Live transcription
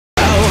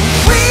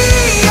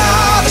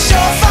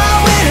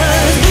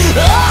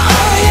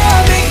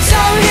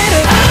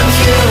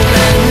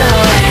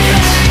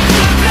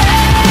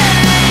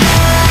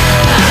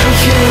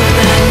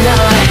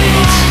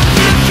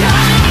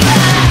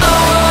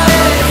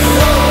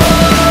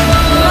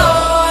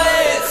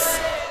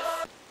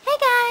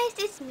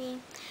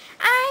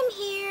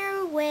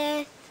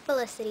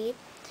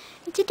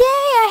Today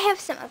I have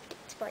some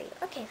updates for you.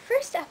 Okay,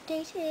 first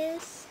update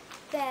is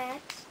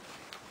that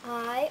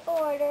I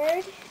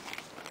ordered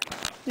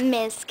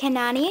Miss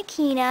Kanani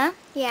Akina.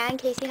 Yeah, in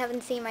case you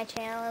haven't seen my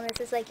channel and this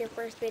is like your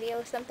first video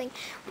or something.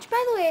 Which,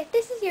 by the way, if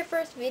this is your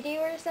first video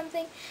or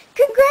something,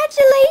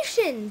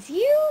 congratulations!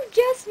 You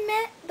just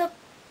met the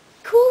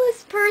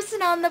coolest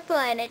person on the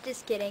planet.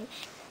 Just kidding.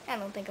 I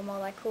don't think I'm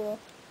all that cool.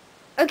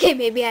 Okay,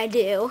 maybe I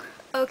do.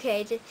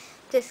 Okay,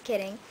 just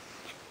kidding.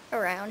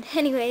 Around.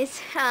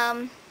 Anyways,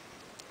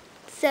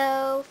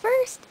 so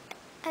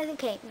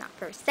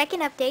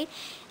second update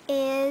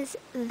is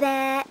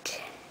that,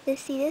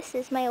 this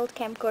is my old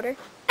camcorder.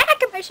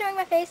 Am I showing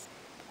my face?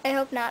 I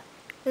hope not,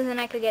 because then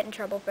I could get in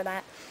trouble for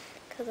that,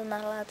 because I'm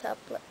not allowed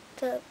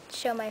to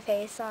show my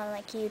face on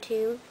like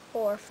YouTube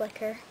or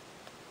Flickr,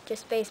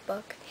 just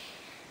Facebook.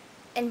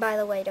 And by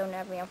the way, don't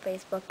add me on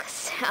Facebook,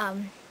 because,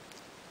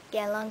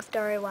 yeah, long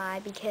story why,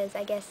 because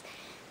I guess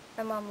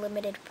my mom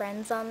limited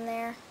friends on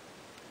there,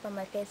 on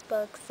my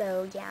Facebook,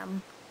 so yeah,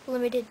 I'm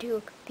limited to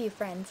a few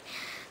friends.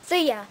 So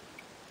yeah,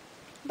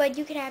 but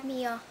you could add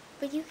me on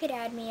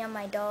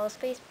my doll's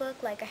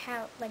Facebook. Like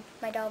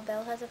my doll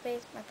Belle has a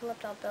my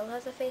Philip doll Belle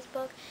has a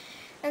Facebook,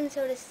 and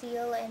so does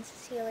Seal and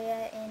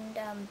Cecilia and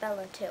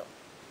Bella too.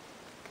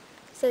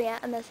 So yeah,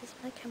 and this is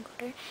my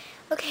camcorder.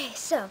 Okay,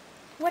 so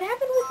what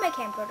happened with my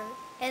camcorder,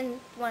 and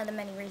one of the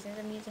many reasons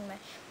I'm using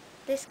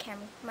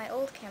my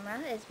old camera,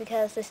 is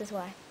because this is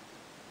why.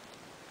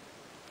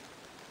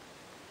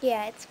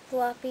 Yeah, it's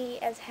floppy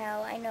as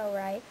hell, I know,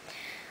 right?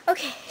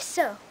 Okay,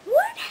 so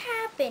what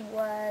happened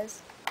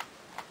was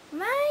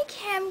my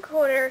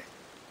camcorder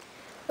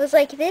was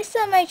like this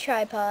on my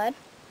tripod.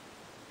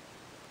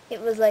 It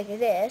was like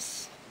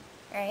this,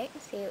 right?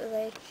 See, it was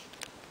like,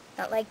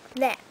 not like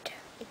that,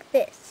 like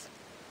this.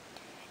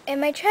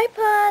 And my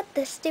tripod,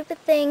 the stupid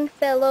thing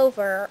fell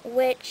over,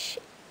 which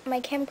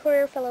my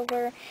camcorder fell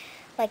over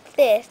like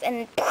this,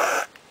 and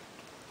by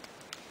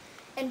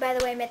the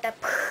way, I made that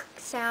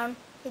sound.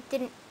 It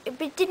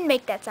didn't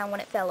make that sound when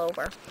it fell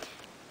over.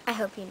 I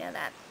hope you know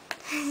that.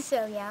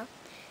 So yeah.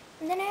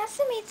 And then I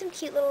also made some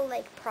cute little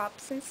like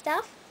props and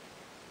stuff.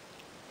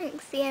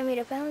 See, I made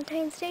a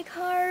Valentine's Day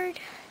card,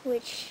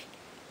 which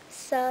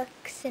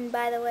sucks. And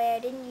by the way, I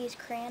didn't use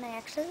crayon. I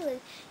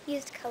actually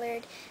used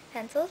colored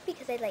pencils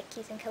because I like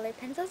using colored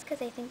pencils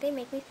because I think they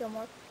make me feel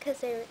more, because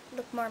they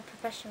look more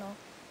professional,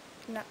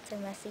 not so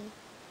messy.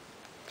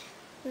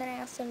 And then I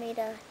also made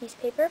a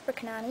newspaper for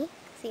Kanani.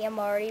 See, I'm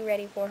already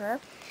ready for her.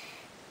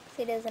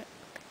 See, it doesn't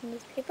look like a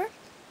newspaper.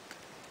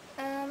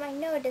 I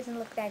know it doesn't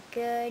look that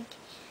good,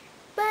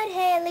 but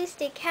hey, at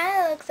least it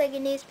kind of looks like a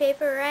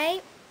newspaper,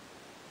 right?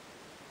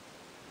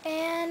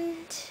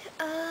 And,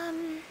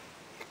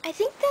 I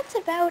think that's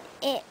about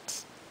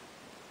it.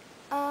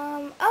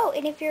 Oh,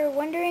 and if you're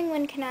wondering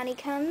when Kanani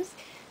comes,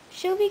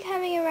 she'll be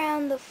coming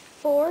around the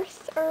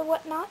 4th or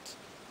whatnot.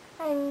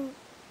 I'm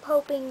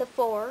hoping the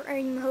 4th, or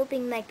I'm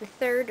hoping like the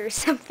 3rd or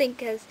something,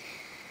 because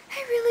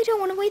I really don't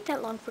want to wait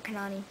that long for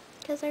Kanani,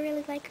 because I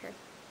really like her.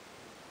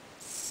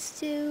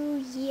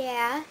 So,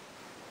 yeah.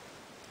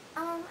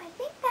 I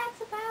think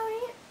that's about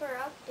it for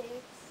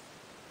updates.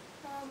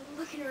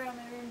 Looking around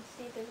my room to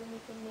see if there's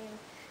anything new.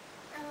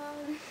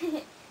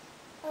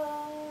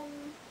 No,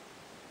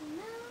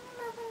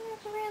 nothing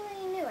that's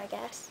really new, I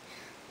guess.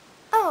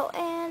 Oh,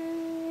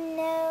 and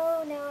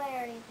no, I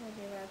already told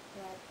you about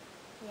that.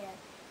 Yeah,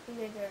 you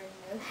guys already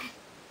know that.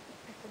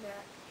 I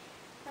forgot.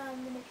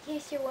 And in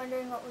case you're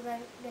wondering what was I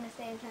gonna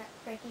say, is that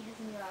Frankie has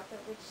a new outfit,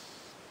 which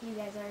you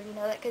guys already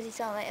know that because you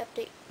saw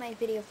my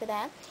video for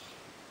that.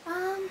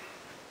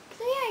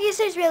 So yeah, I guess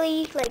there's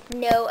really like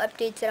no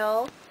updates at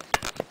all.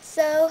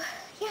 So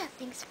yeah,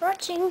 thanks for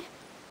watching.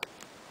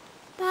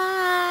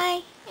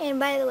 Bye. And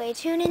by the way,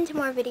 tune in to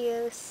more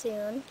videos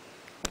soon.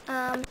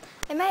 I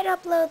might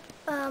upload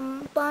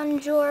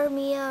Bonjour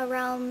Mia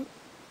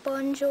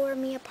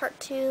Part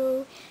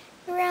 2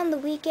 around the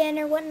weekend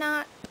or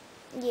whatnot.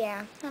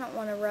 Yeah, I don't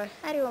want to rush.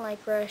 I don't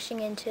like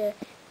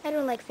I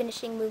don't like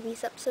finishing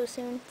movies up so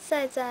soon.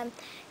 Besides, I'm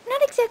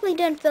not exactly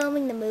done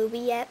filming the movie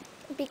yet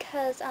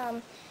because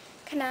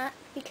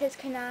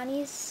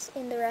Kanani's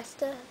in the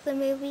rest of the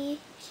movie.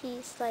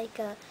 She's like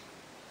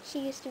she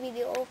used to be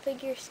the old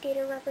figure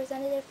skater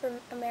representative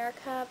from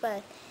America,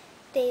 but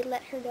they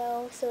let her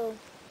go. So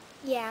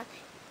yeah.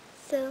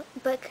 So,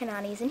 but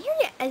Kanani's in here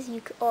yet, as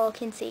you all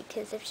can see,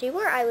 because if she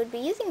were, I would be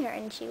using her,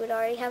 and she would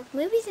already have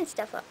movies and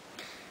stuff up.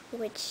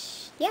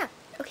 Which, yeah,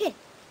 okay.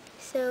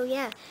 So,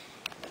 yeah.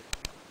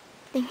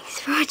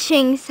 Thanks for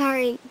watching.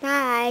 Sorry.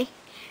 Bye.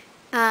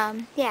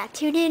 Yeah,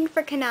 tune in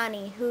for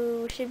Kanani,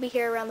 who should be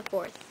here around the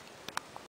 4th.